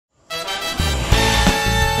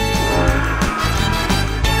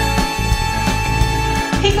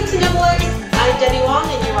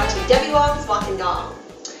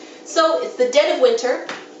So it's the dead of winter,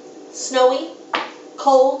 snowy,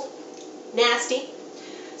 cold, nasty.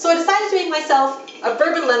 So I decided to make myself a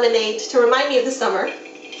bourbon lemonade to remind me of the summer,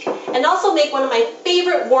 and also make one of my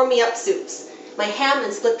favorite warm-me-up soups, my ham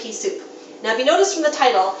and split pea soup. Now if you notice from the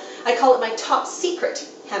title, I call it my top secret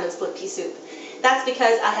ham and split pea soup. That's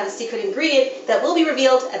because I have a secret ingredient that will be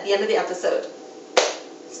revealed at the end of the episode.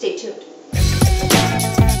 Stay tuned.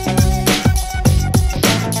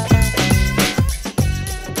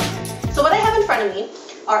 So what I have in front of me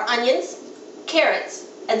are onions, carrots,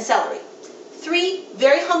 and celery. 3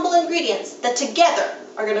 very humble ingredients that together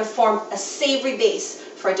are going to form a savory base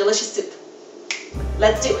for a delicious soup.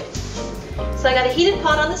 Let's do it. So I got a heated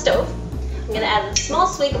pot on the stove. I'm going to add a small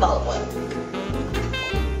swig of olive oil.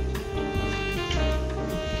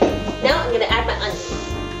 Now I'm going to add my onions.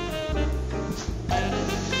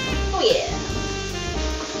 Oh yeah.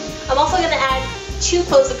 I'm also going to add 2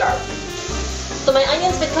 cloves of garlic. So my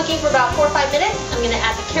onions have been cooking for about 4 or 5 minutes. I'm going to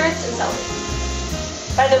add the carrots and celery.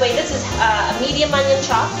 By the way, this is a medium onion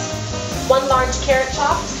chopped, 1 large carrot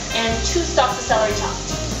chopped, and 2 stalks of celery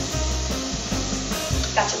chopped.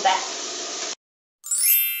 Got your back.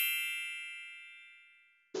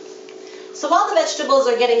 So while the vegetables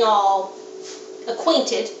are getting all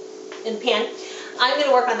acquainted in the pan, I'm going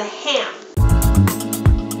to work on the ham.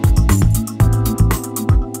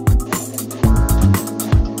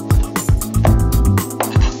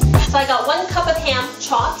 So I got 1 cup of ham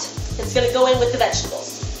chopped. It's going to go in with the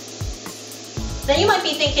vegetables. Now you might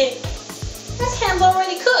be thinking, this ham's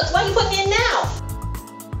already cooked. Why are you putting it in now?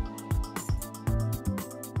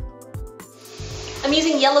 I'm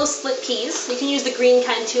using yellow split peas. You can use the green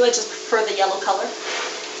kind too. I just prefer the yellow color.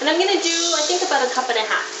 And I'm going to do, I think, about 1.5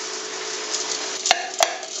 cups.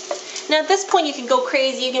 Now at this point you can go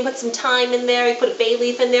crazy. You can put some thyme in there. You put a bay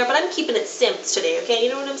leaf in there. But I'm keeping it simps today, okay? You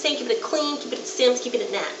know what I'm saying? Keeping it clean, keeping it simps, keeping it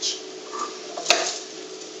natch.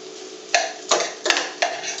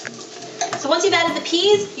 So once you've added the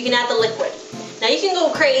peas, you can add the liquid. Now you can go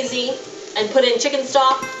crazy and put in chicken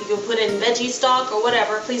stock, you can put in veggie stock or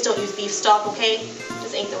whatever. Please don't use beef stock, okay?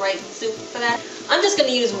 This ain't the right soup for that. I'm just going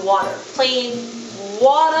to use water, plain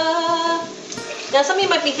water. Now some of you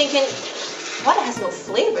might be thinking, water has no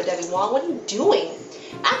flavor, Debbie Wong, what are you doing?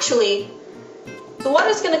 Actually, the water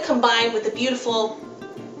is going to combine with the beautiful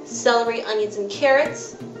celery, onions, and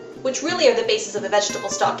carrots, which really are the basis of the vegetable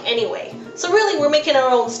stock anyway. So really, we're making our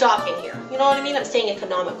own stock in here. You know what I mean? I'm saying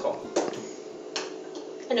economical.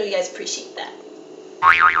 I know you guys appreciate that.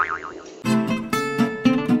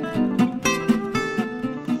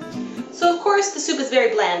 So of course, the soup is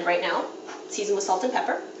very bland right now. Seasoned with salt and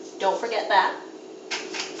pepper. Don't forget that.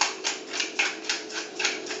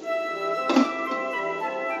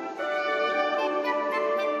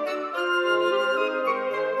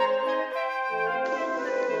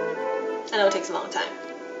 I know it takes a long time.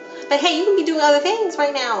 But hey, you can be doing other things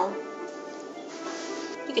right now.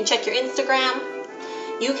 You can check your Instagram.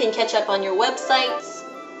 You can catch up on your websites.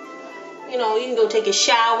 You know, you can go take a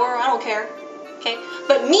shower. I don't care. Okay?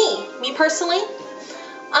 But me personally,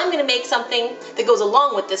 I'm going to make something that goes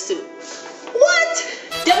along with this soup. What?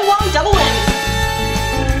 Double whammy, double whammy.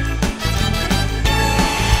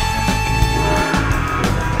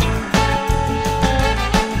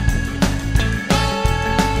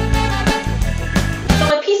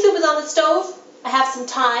 Stove. I have some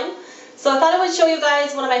time, so I thought I would show you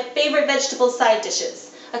guys one of my favorite vegetable side dishes.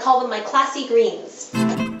 I call them my classy greens.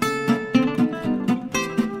 I've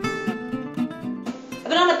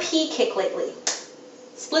been on a pea kick lately.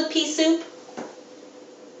 Split pea soup,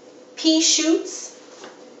 pea shoots,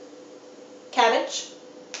 cabbage,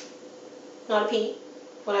 not a pea,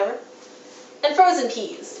 whatever, and frozen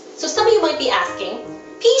peas. So some of you might be asking,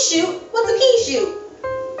 pea shoot? What's a pea shoot?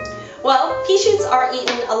 Well, pea shoots are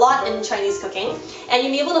eaten a lot in Chinese cooking, and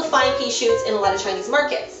you'll be able to find pea shoots in a lot of Chinese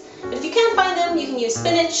markets. But if you can't find them, you can use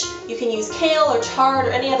spinach, you can use kale or chard or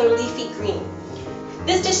any other leafy green.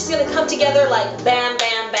 This dish is going to come together like bam,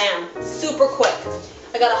 bam, bam, super quick.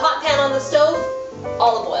 I got a hot pan on the stove,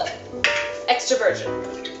 olive oil, extra virgin.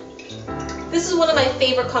 This is one of my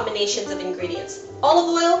favorite combinations of ingredients.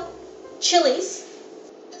 Olive oil, chilies,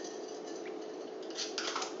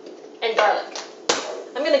 and garlic.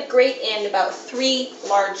 I'm going to grate in about 3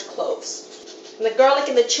 large cloves. And the garlic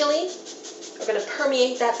and the chili are going to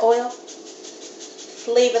permeate that oil,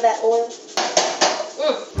 flavor that oil.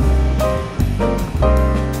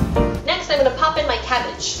 Next, I'm going to pop in my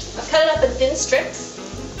cabbage. I've cut it up in thin strips,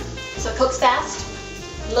 so it cooks fast,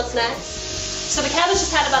 it looks nice. So the cabbage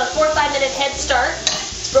has had about a 4 or 5 minute head start.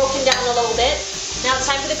 It's broken down a little bit. Now it's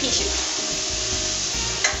time for the pea shoot.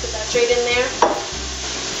 Put that straight in there.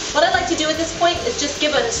 What I like to do at this point is just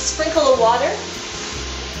give it a sprinkle of water.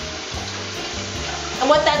 And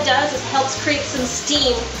what that does is helps create some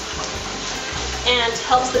steam and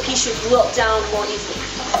helps the pea shoot wilt down more easily.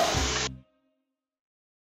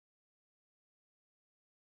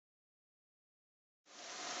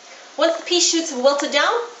 Once the pea shoots have wilted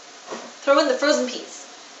down, throw in the frozen peas.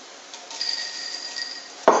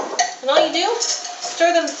 And all you do,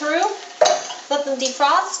 stir them through, let them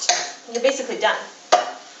defrost, and you're basically done.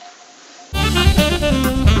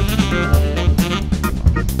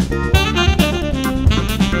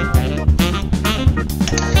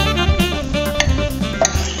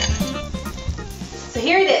 So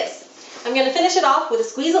here it is. I'm going to finish it off with a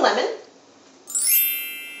squeeze of lemon.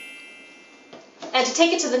 And to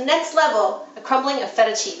take it to the next level, a crumbling of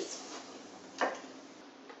feta cheese.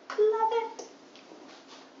 Love it.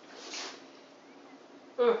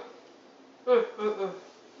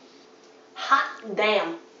 Hot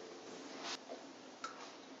damn.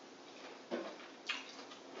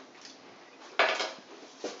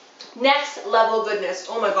 Next level goodness.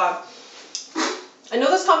 Oh my god. I know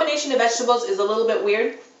this combination of vegetables is a little bit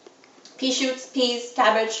weird. Pea shoots, peas,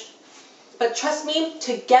 cabbage. But trust me,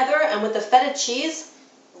 together and with the feta cheese,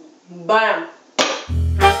 bam.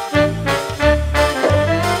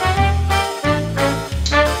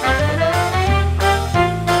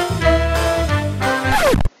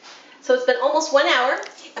 So it's been almost 1 hour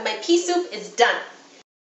and my pea soup is done.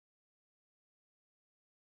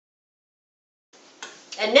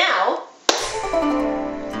 And now,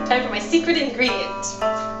 time for my secret ingredient.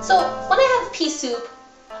 So when I have pea soup,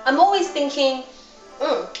 I'm always thinking,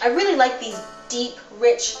 I really like these deep,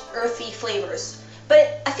 rich, earthy flavors,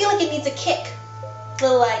 but I feel like it needs a kick, a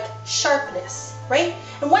little like sharpness, right?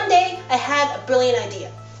 And one day I had a brilliant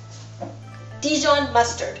idea. Dijon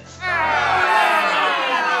mustard.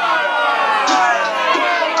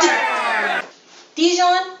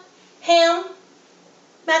 Dijon, ham,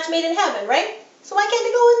 match made in heaven, right? So why can't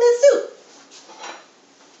it go in this soup?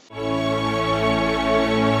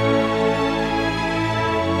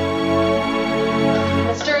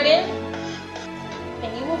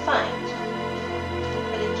 Find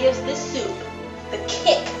that it gives this soup the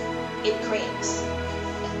kick it craves.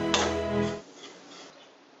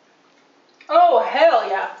 Oh, hell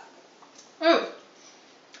yeah.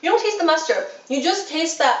 You don't taste the mustard. You just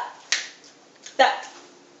taste that.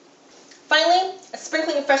 Finally, a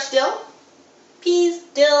sprinkling of fresh dill. Peas,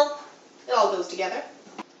 dill, it all goes together.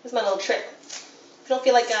 Here's my little trick. If you don't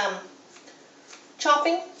feel like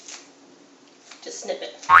chopping, just snip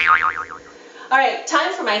it. Alright,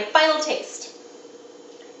 time for my final taste.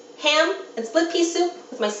 Ham and split pea soup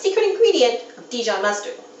with my secret ingredient of Dijon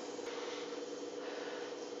mustard.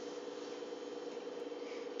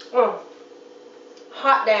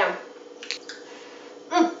 Hot damn.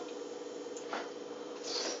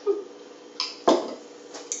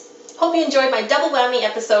 Hope you enjoyed my double whammy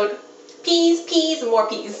episode. Peas, peas, and more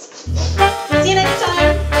peas. See you next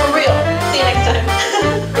time. For real. See you next time.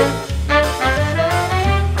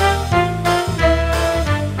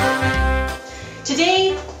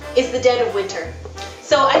 Today is the dead of winter,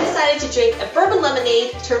 so I decided to drink a bourbon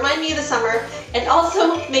lemonade to remind me of the summer and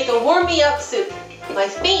also make a warm me up soup. My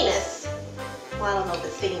famous, well, I don't know if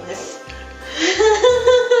it's famous.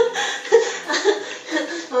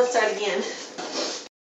 Let's start again.